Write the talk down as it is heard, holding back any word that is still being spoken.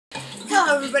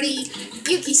Hello everybody,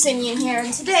 Yuki Sinian here,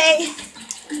 and today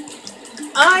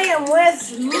I am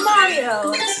with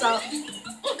Mario. So,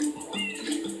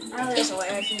 oh, there's a way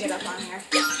I can get up on here.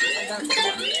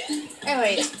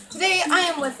 Anyways, today I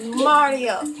am with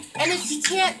Mario, and if you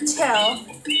can't tell,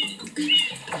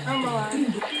 I'm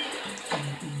alone.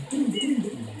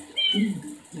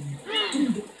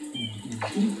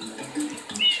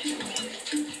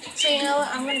 So you know what?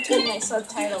 I'm gonna turn my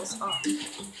subtitles on.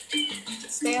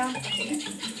 Stay on?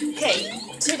 Okay.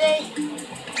 Today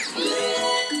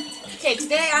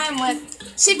I am with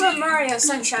Super Mario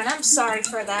Sunshine. I'm sorry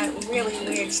for that really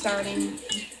weird starting.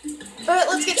 But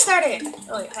let's get started.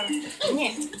 Oh wait, hold on.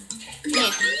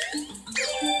 Yeah.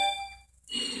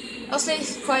 I'll stay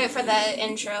quiet for that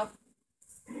intro.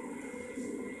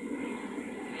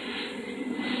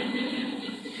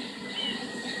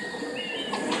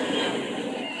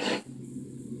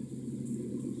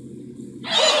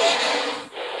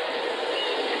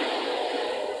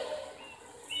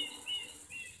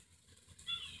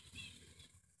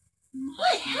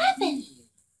 What happened?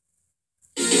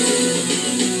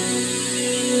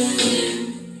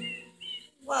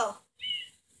 Whoa.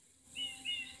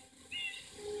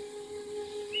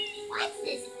 What's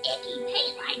this icky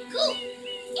paint-like goop?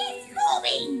 It's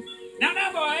moving! No,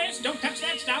 boys, don't touch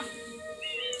that stuff.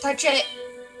 Touch it.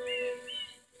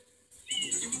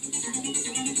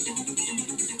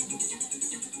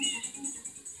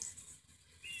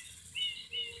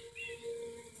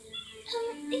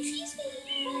 Excuse me,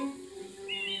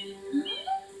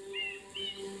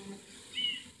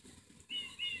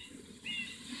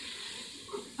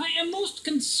 I am most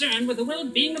concerned with the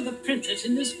well-being of the princess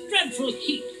in this dreadful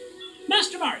heat.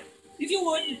 Master Mario, if you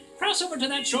would, cross over to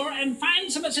that shore and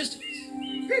find some assistance.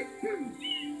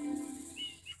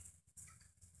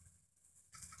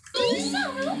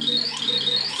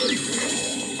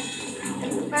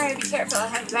 Mario, be careful. I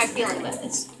have a bad feeling about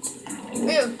this.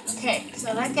 Ooh, okay,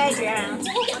 so that guy drowned.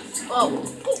 Whoa.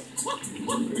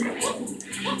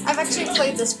 I've actually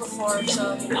played this before,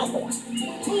 so...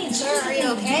 Hey, sir, are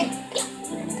you okay?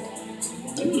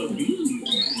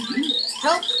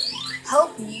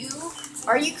 Help you?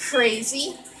 Are you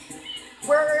crazy?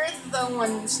 We're the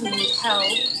ones who need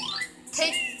help.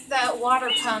 Take that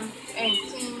water pump and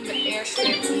clean the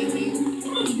airstrip,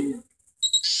 you.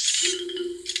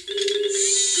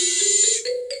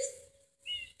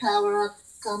 Power up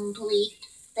complete.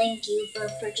 Thank you for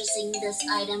purchasing this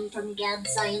item from Gab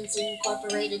Science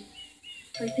Incorporated.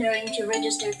 Preparing to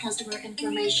register customer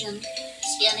information.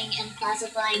 Scanning and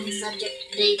classifying subject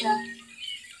data.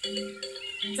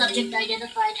 Subject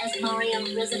identified as Mario,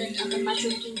 resident of the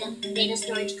Mushroom Kingdom. Data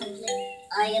storage complete.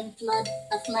 I am Flood,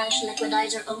 a flash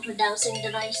liquidizer auto-dowsing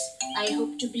device. I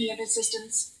hope to be of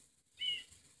assistance.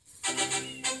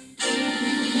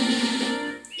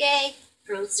 Yay!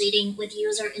 Proceeding with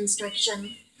user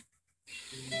instruction.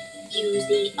 Use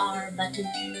the R button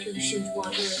to shoot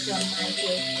water from my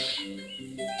tank.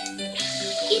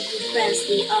 If you press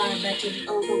the R button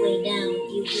all the way down,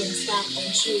 you can stop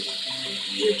and shoot.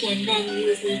 You can then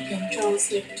use the control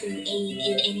stick to aim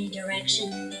in any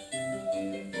direction.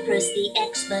 Press the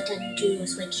X button to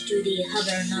switch to the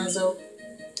hover nozzle.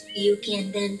 You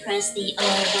can then press the R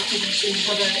button to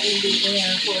hover in the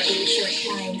air for a short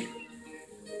time.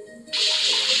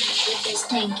 If this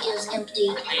tank is empty,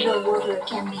 no water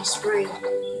can be sprayed.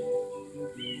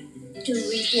 To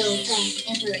refill tank,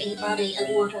 enter a body of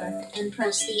water and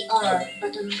press the R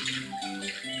button.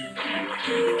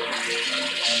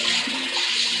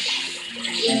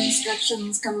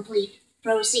 Instructions complete.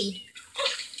 Proceed.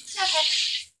 Okay.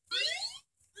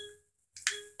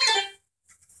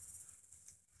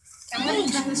 I'm going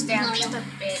to turn this down just a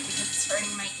bit because it's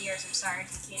hurting my ears. I'm sorry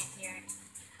if you can't hear it.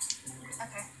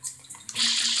 Okay.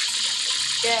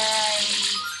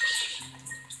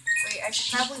 Wait, I should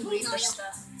probably read this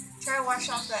stuff. Try to wash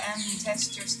off the end and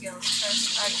test your skills.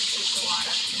 First, I can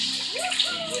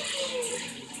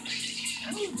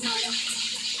keep the water.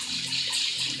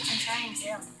 I'm trying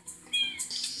to.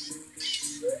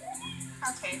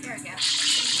 Okay, there we go.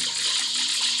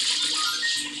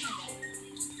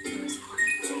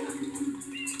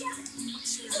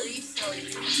 To refill you.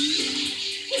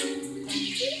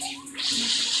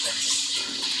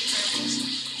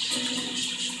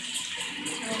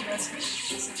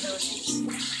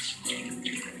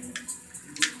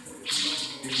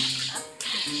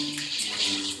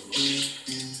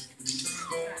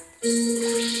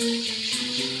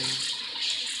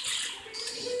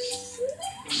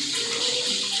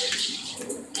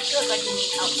 You look like you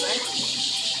need help, right?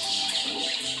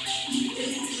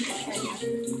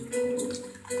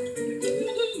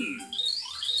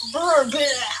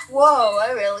 Whoa,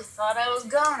 I really really thought I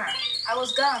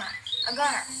was gonna.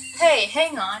 Hey,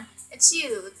 hang on. It's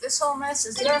you. This whole mess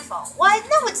is your fault. What?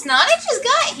 No, it's not. I just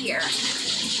got here.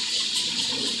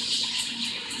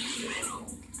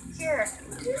 Here.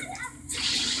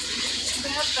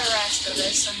 Clean up the rest of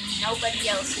this so nobody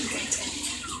else can get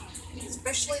in.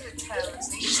 Especially the toads.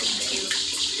 They seem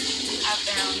to have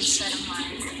their own set of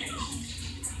mind.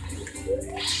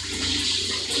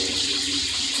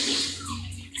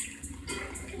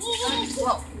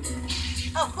 Whoa.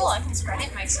 Oh, cool. I can spread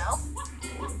it myself.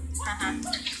 Haha.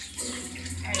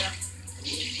 There you go.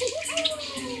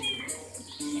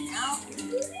 Okay, now,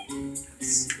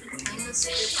 let's clean the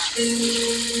scoop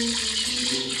up.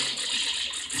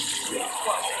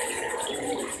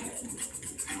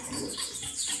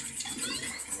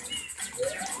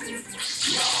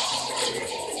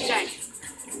 Okay.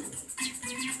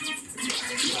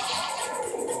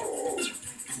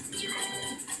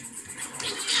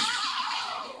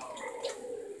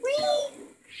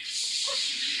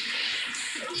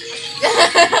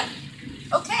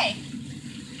 Okay.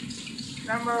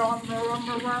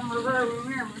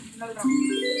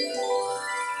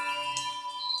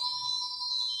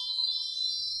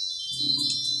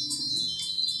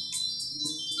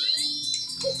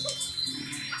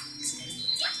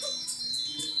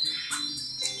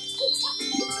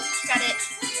 Got it.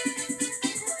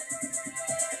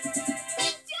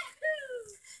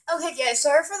 Okay, guys,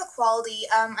 sorry for the quality.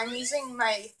 I'm using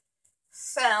my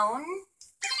phone.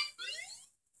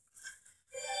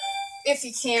 If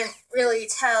you can't really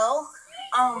tell.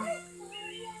 Quite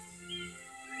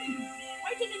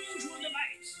an unusual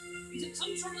device. Is it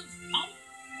some sort of pump?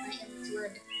 I am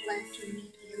Flood, glad to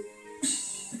meet you.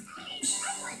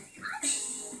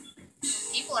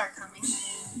 People are coming.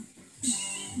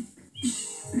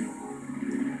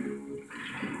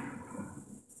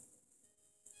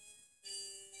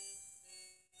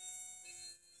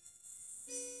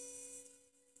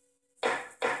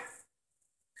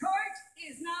 Court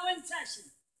is now in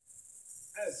session.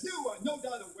 As you are no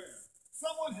doubt aware,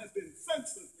 someone has been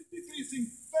senselessly defacing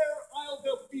Fair Isle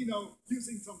Delfino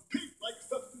using some paint-like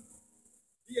substance.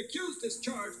 The accused is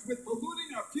charged with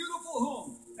polluting our beautiful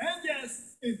home, and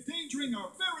yes, endangering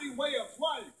our very way of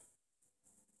life.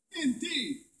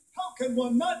 Indeed, how can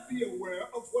one not be aware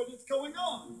of what is going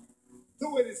on?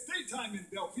 Though it is daytime in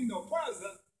Delfino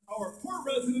Plaza, our poor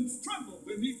residents tremble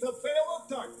beneath the veil of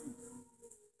darkness.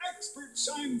 Expert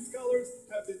shine scholars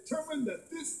have determined that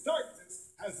this darkness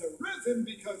has arisen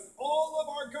because all of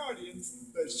our guardians,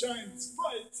 the Shine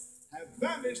Sprites, have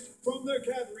vanished from their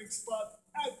gathering spot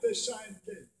at the Shine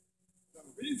Gate. The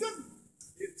reason?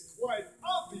 It's quite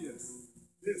obvious.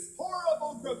 This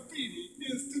horrible graffiti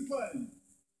is to blame.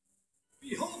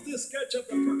 Behold this sketch of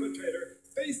the perpetrator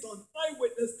based on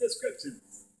eyewitness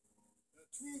descriptions. The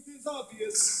truth is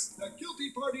obvious. The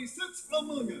guilty party sits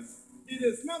among us. It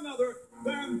is none other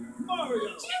than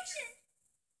Mario. Objection!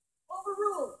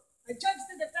 Overruled. I judge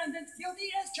the defendant guilty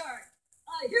as charged.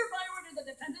 I hereby order the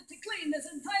defendant to clean this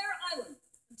entire island.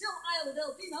 Until Isle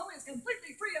Delfino is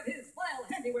completely free of his vile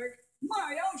handiwork,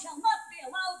 Mario shall not be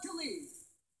allowed to leave.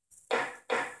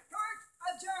 Court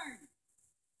adjourned.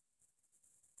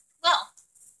 Well,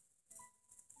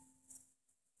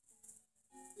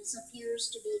 This appears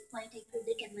to be quite a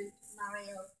predicament,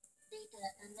 Mario. Data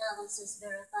analysis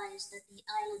verifies that the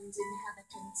island's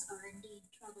inhabitants are indeed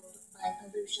troubled by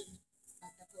pollution,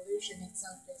 but the pollution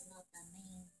itself is not the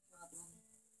main problem.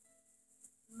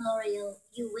 Mario,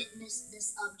 you witnessed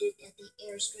this object at the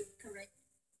airstrip, correct?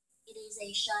 It is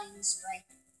a Shine Sprite.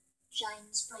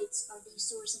 Shine Sprites are the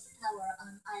source of power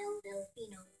on Isle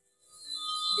Delfino.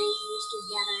 They used to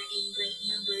gather in great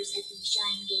numbers at the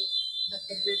Shine Gate, but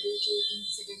the graffiti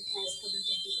incident has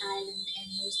polluted the island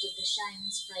and most of the Shine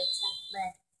Sprites have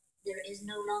fled. There is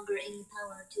no longer any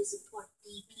power to support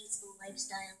the peaceful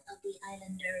lifestyle of the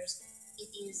islanders.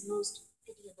 It is most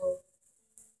pitiable.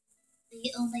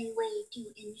 The only way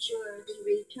to ensure the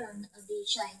return of the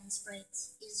Shine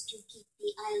Sprites is to keep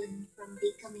the island from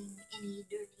becoming any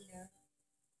dirtier.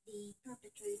 The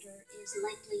perpetrator is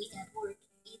likely at work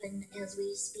even as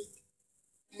we speak,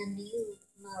 and you,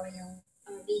 Mario,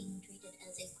 are being treated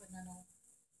as a criminal.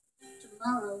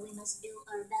 Tomorrow we must do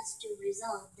our best to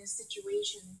resolve this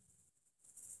situation.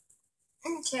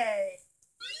 okay.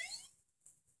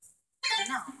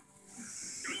 No.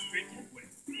 Go straight that way.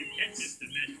 You can't miss the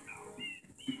mesh now.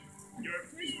 Your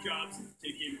first job's to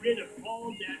get rid of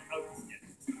all that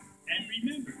ugliness. And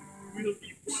remember, we'll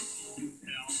be watching you,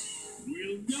 pal.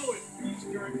 We'll know if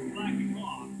you start slacking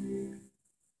off.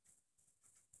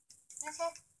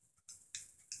 Okay.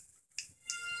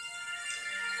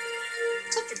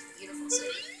 Such a beautiful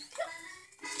city.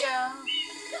 Yeah.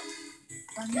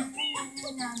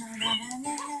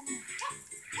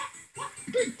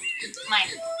 Mine.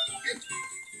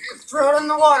 Throw it in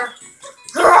the water.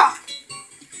 Ha!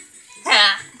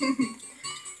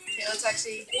 Okay, let's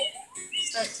actually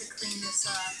start to clean this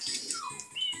up.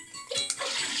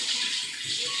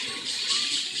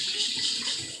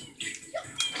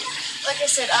 Like I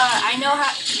said, I know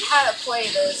how to play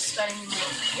this, but I mean,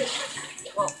 like,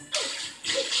 whoa.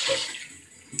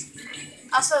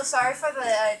 Also, sorry for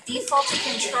the defaulted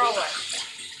controller.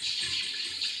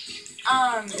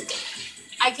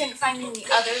 I couldn't find any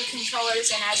other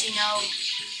controllers, and as you know,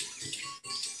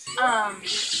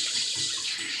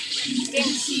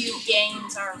 GameCube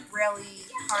games are really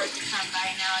hard to come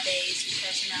by nowadays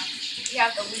because, you know, you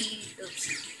have the Wii,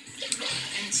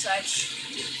 and such.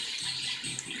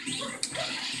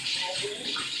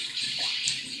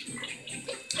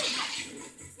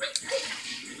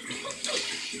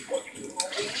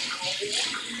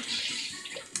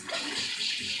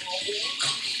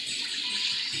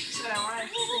 So I want to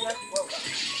clean up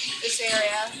this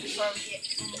area before we get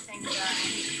anything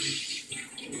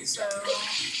done. So we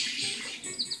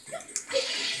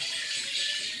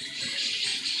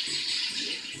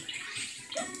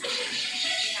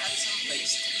have some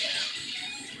place to go.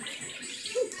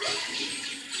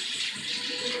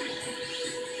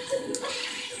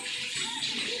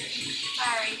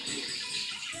 Sorry.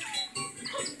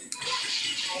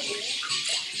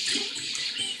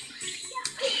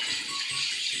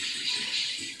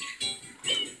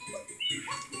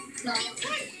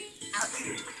 Ouch.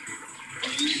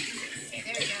 Okay,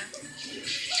 there we go.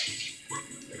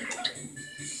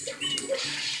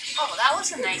 Oh, that was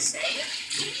a nice save.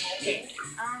 Okay,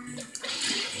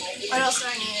 what else do I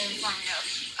need to inform you of?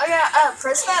 Oh yeah,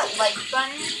 press that like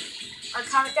button, or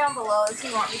comment down below if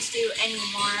you want me to do any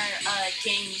more,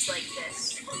 games like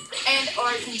this. And,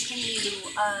 or continue,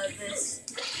 this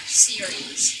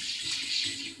series.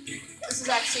 This is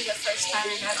actually the first time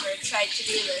I've ever tried to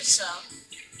do this, so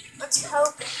let's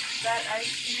hope that I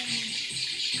can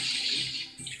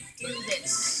do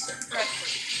this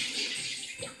correctly.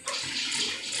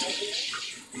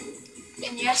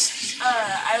 And yes,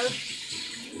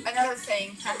 another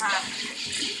thing, haha,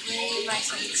 read my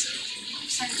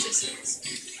sentences,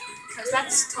 because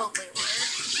that's totally weird.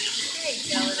 There you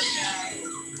go, little guy.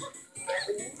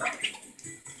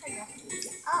 There you go.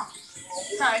 Oh,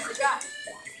 no, I forgot.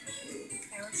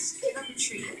 Okay, let's get up a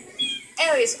tree.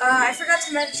 Anyways, I forgot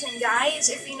to mention, guys,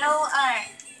 if you know,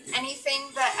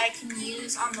 anything that I can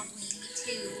use on the Wii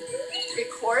to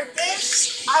record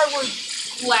this, I would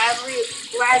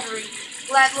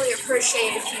gladly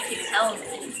appreciate if you could tell me.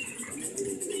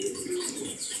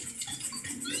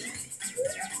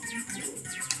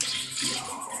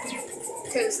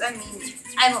 Because, I mean,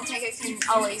 I don't think I can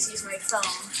always use my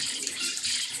phone.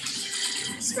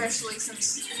 Especially since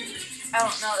I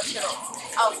don't know if it'll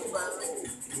upload.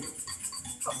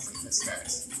 Hopefully this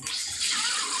does.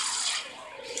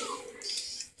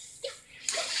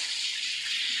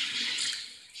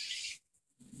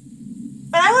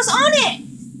 But I was on it!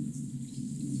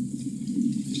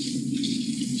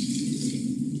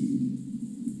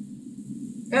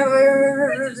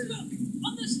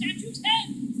 On the statue's head!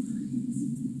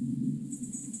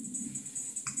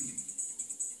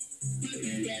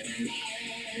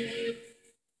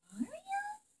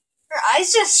 Her eyes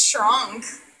just shrunk.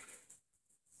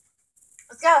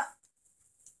 Let's go.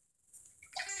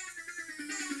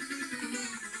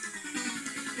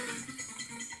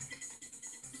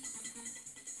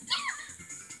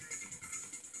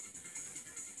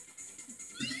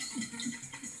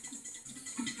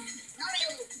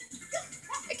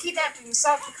 A kidnapping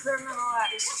stopped the criminal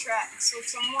at his tracks with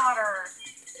some water.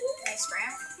 Can I spray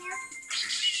him from here?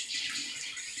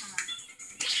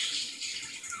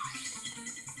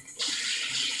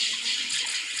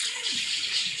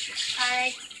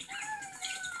 Alright.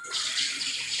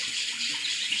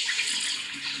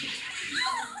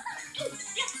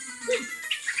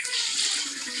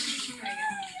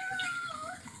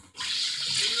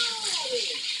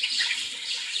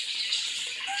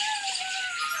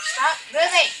 Stop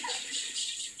moving!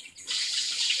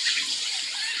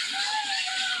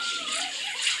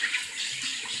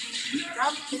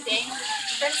 Drop the dang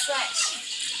princess.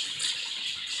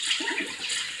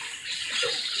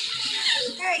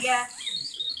 There you go.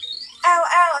 Ow,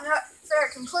 ow, not fair,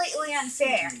 completely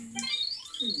unfair.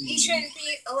 You shouldn't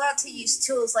be allowed to use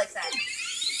tools like that.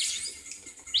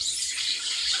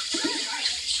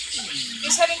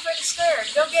 He's heading for the square.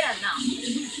 Go get him now.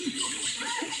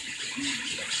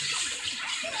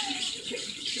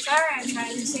 Sorry, I'm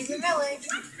trying to save the village.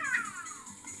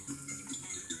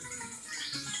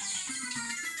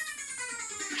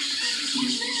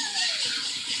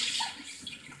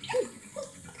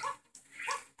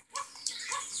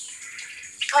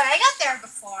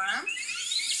 for him.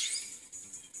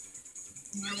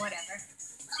 Or whatever.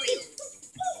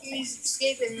 He's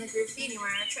escaping the graffiti where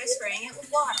I try spraying it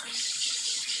with water.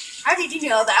 How did you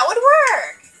know that would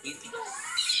work?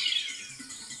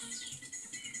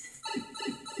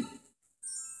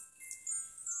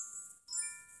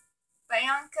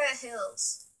 Bianco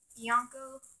Hills.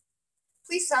 Bianco?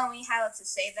 Please tell me how to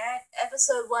say that.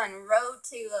 Episode 1, Road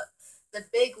to the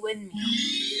Big Windmill.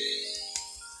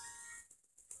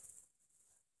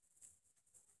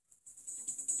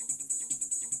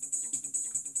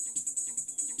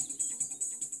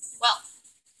 Well.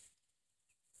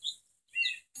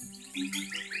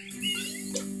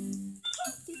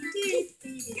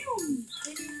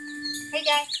 Hey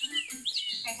guys.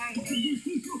 Hey, how you doing?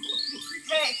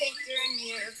 Hey, I think you're in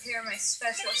need of a pair of my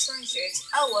special swim shirts.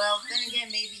 Oh well, then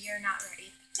again, maybe you're not ready.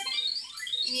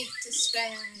 You need to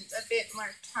spend a bit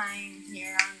more time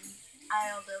here on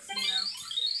Isle Delfino.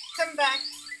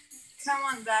 Come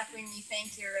on back when you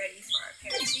think you're ready for a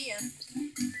pair. See ya.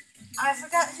 I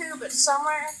forgot who, but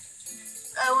somewhere,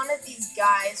 one of these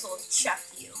guys will check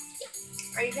you.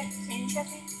 Can you check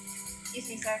me? Excuse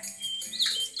me, sir.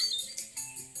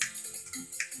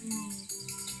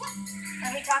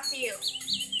 Let me talk to you.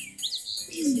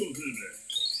 Please.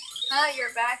 Huh,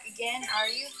 you're back again, are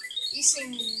you? You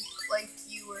seem like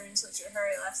you were in such a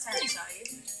hurry last time I saw you.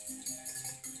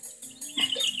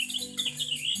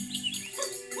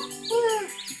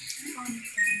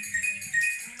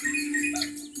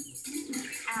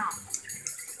 Ow.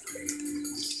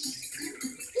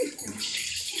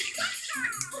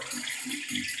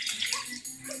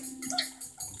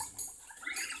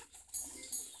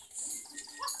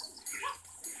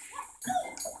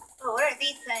 Oh, what are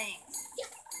these things?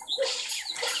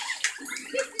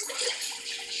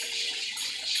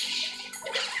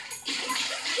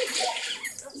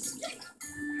 Oops.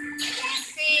 Can't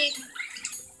see.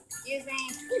 Excuse me.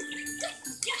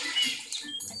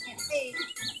 I can't see.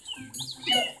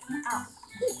 Oh.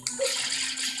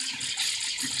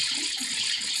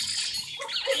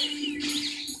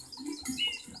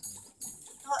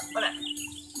 Oh, whatever.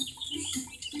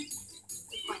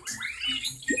 Good point.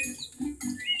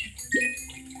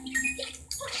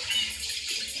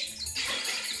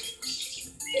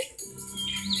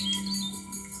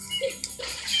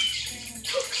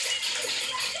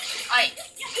 Alright,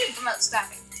 remote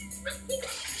stopping. There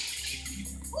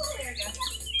we go.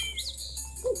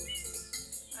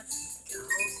 Let's go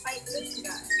fight this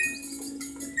guy.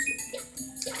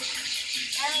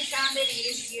 And we found it, he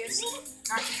just used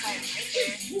not to fight him right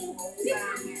there. But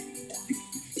on here.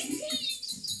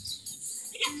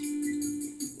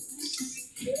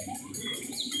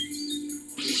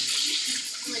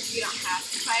 Like, you don't have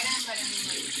to fight him, but I mean,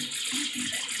 like,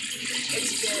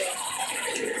 it's good.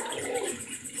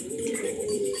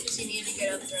 Because you need to get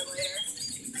up there later.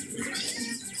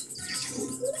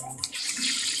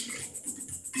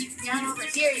 Down over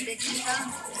here, you big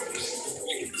chunk.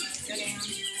 Go down.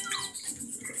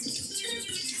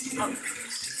 Oh.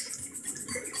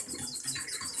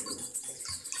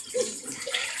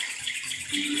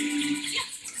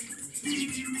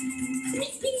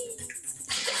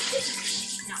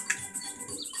 No.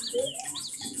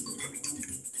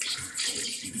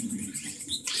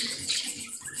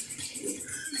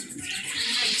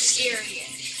 Are you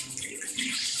serious?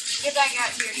 Get back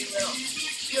out here, you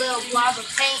little blob of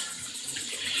paint.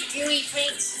 You eat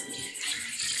paint.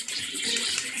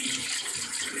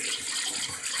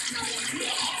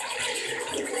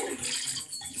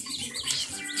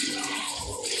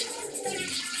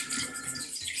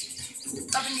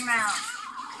 Open your mouth.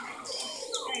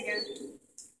 There you go.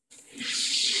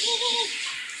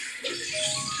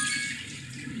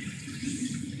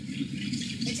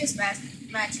 It just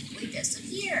magically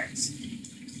disappears.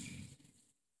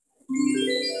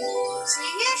 So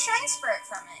you get a shine sprite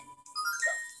from it.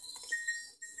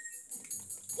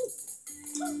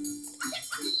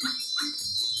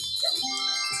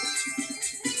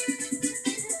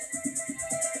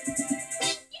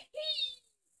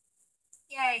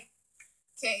 Yay.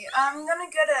 Okay, I'm gonna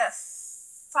go to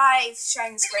 5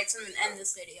 shine sprites and then end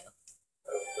this video.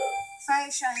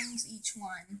 5 shines each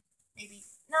one. Maybe.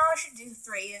 No, I should do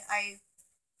 3.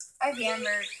 I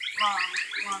gambled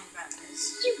long about this.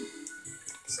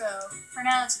 So, for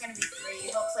now it's gonna be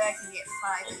 3. Hopefully I can get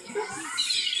 5 at the end.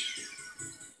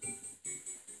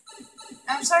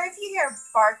 I'm sorry if you hear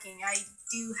barking, I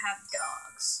do have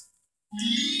dogs.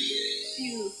 If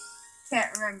you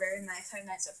can't remember in my Five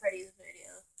Nights at Freddy's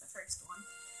video, the first one.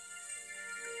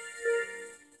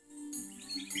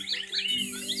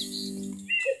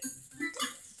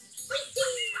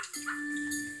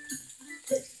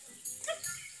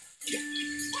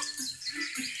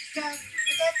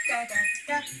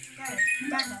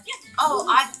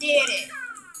 get it.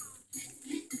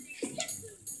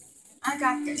 I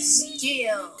got the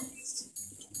skills.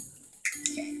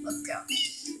 Okay, let's go.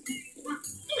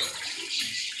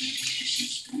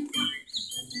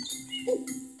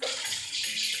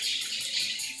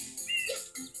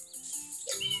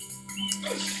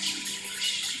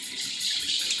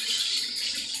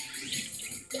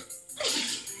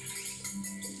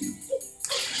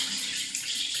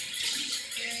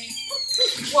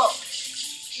 Whoa.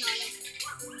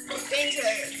 Danger.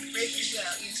 Bridges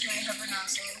out. Use my hover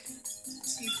nozzle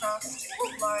to cross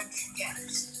large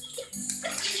gaps.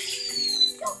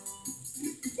 Whoa.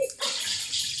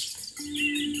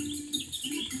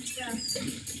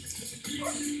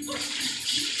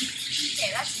 Okay,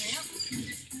 that's new.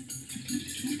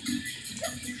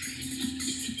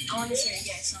 I want to show you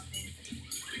guys something.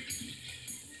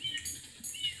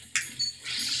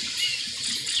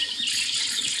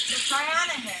 So try on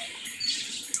ahead.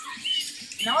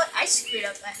 You know what? I screwed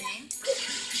up that name.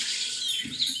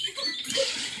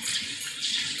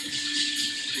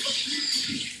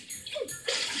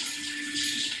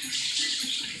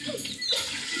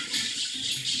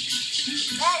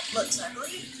 That looks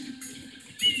ugly.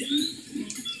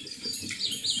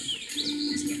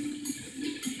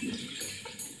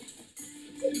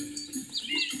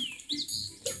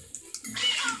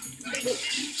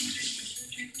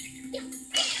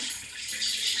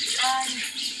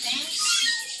 Thanks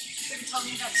for telling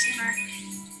me that sooner.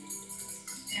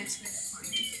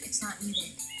 It's not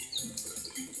needed.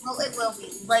 Well, it will be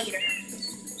later.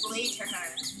 Later.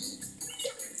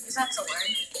 Because that's a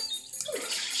word.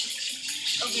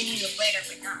 It'll be needed later,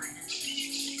 but not right now.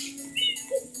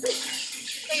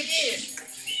 Hey, dude.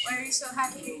 Why are you so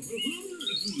happy?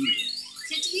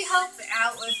 Could you help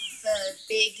out with the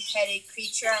big-headed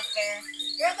creature out there?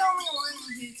 You're the only one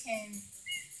who can...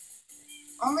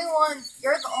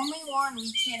 You're the only one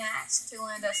we can ask to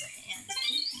lend us a hand.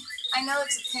 I know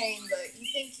it's a pain, but you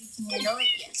think you can handle it?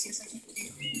 Yes, I can do.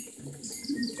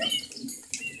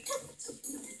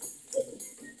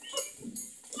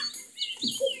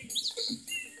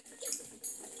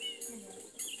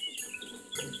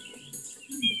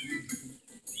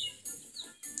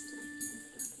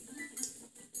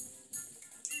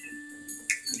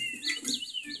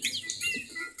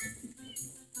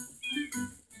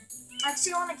 I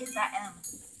actually want to get that M.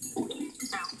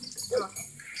 Ow. I'm okay.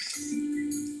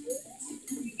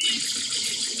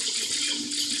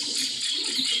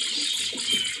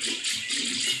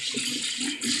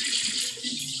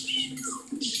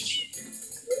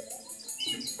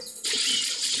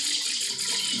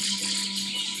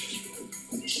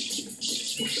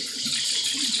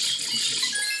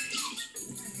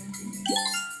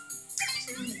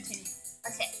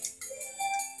 Okay.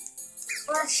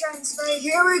 Let's shine spray.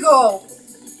 Here we go.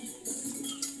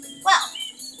 Well.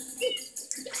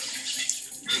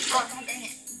 Oh, God dang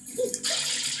it.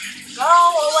 Go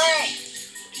away.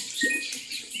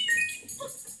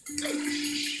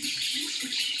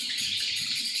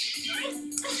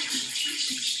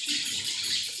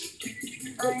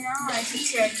 Oh, now I should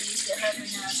try to use the hover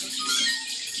nozzle here.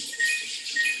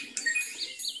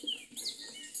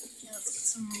 Okay, let's get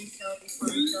some refill before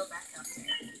we go back up there.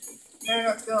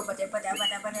 Let's go.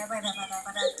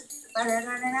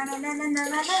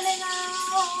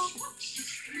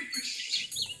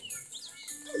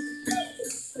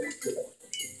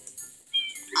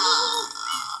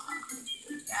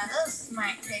 Yeah, this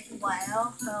might take a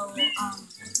while. So,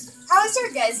 how was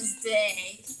your guys'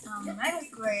 day? Mine was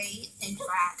great. Thanks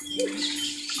for asking.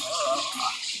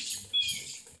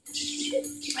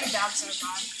 My dogs are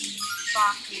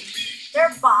barking.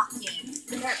 They're barking.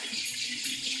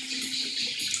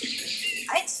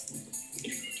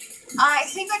 I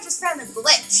think I just found a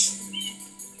glitch.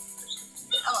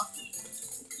 Hello.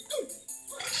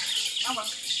 Hello.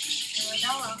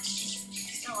 Hello.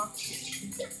 Hello.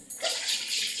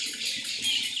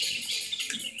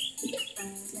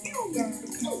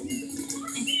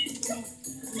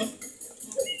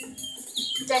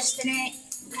 Destiny.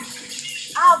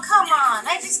 Oh, come on.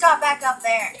 I just got back up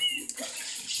there.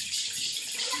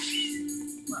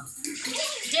 Well,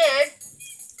 dude.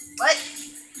 What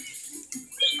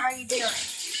are you doing?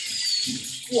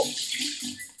 Whoa.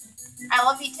 I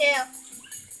love you too.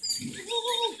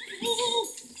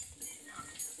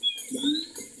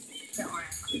 Don't worry.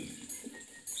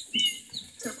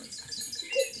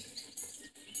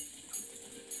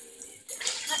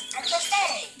 I pressed A.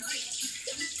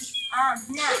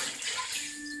 No.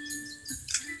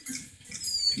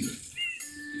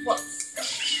 Whoa.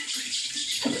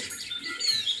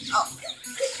 Oh.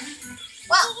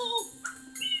 Well.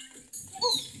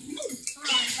 Come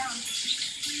on, down.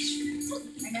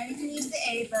 I know you can use the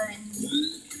A button.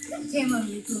 Come on,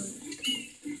 you good.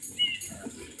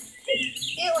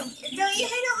 Don't you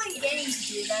hate it when games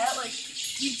do that? Like,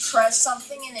 you press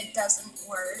something and it doesn't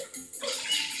work.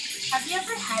 Have you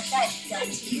ever had that done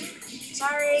to you?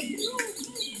 Sorry.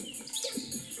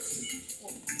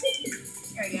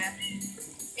 There we go.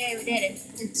 Yeah, we did it.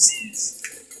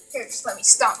 Here, just let me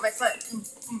stomp my foot.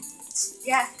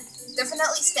 Yeah,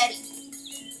 definitely steady.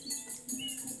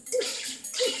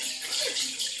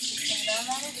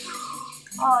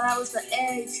 Oh, that was the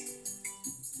edge.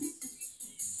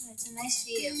 It's a nice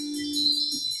view.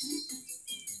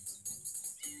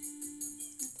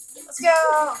 Let's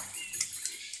go!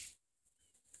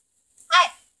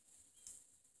 Hi!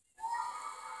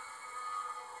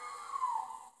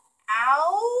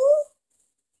 Ow!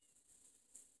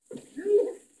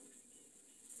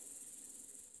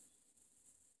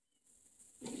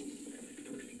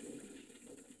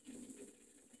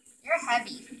 You're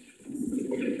heavy.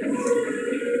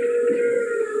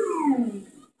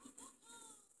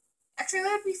 Actually, we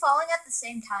would be falling at the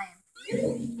same time.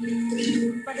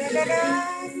 Ba-da-da-da.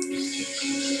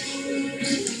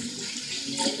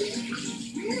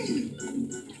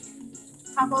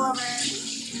 Topple over.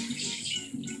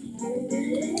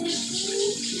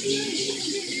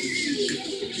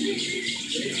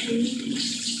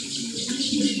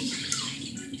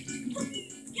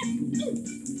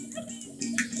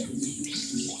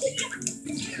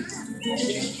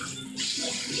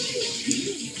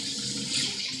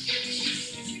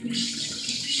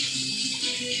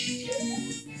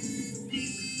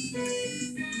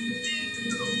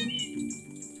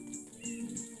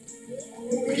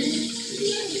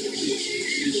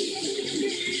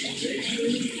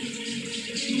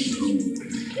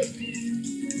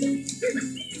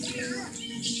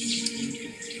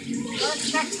 Well,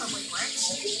 that totally works.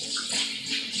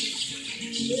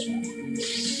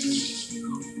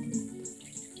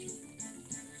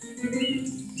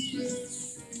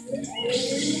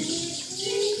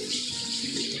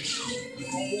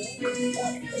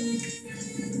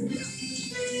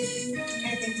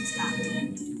 I think to stop.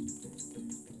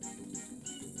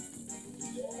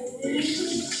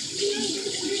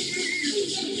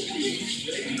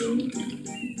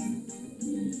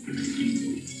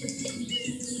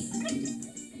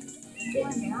 Oh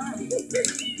my god.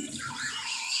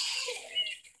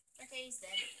 Okay, he's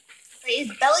dead. Wait,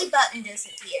 his belly button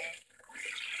disappeared.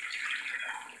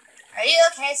 Are you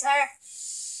okay, sir?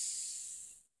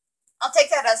 I'll take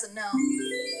that as a no.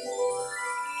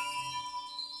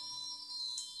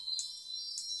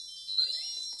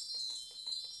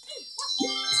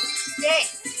 Yay!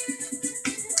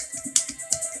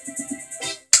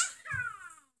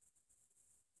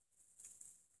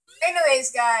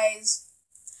 Anyways, guys,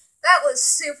 that was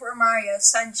Super Mario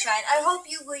Sunshine. I hope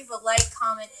you leave a like,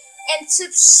 comment, and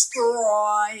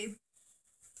subscribe.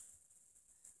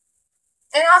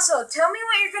 And also, tell me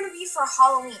what you're going to be for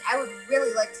Halloween. I would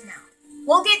really like to know.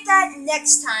 We'll get that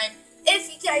next time if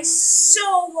you guys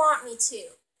so want me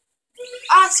to.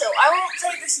 Also, I won't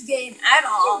play this game at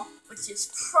all, which is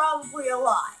probably a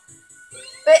lie.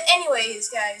 But anyways,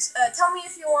 guys, tell me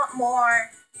if you want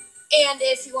more, and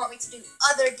if you want me to do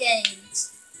other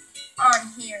games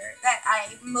on here that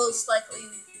I most likely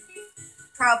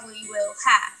probably will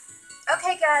have.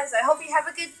 Okay, guys, I hope you have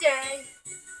a good day,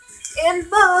 and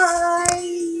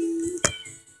bye!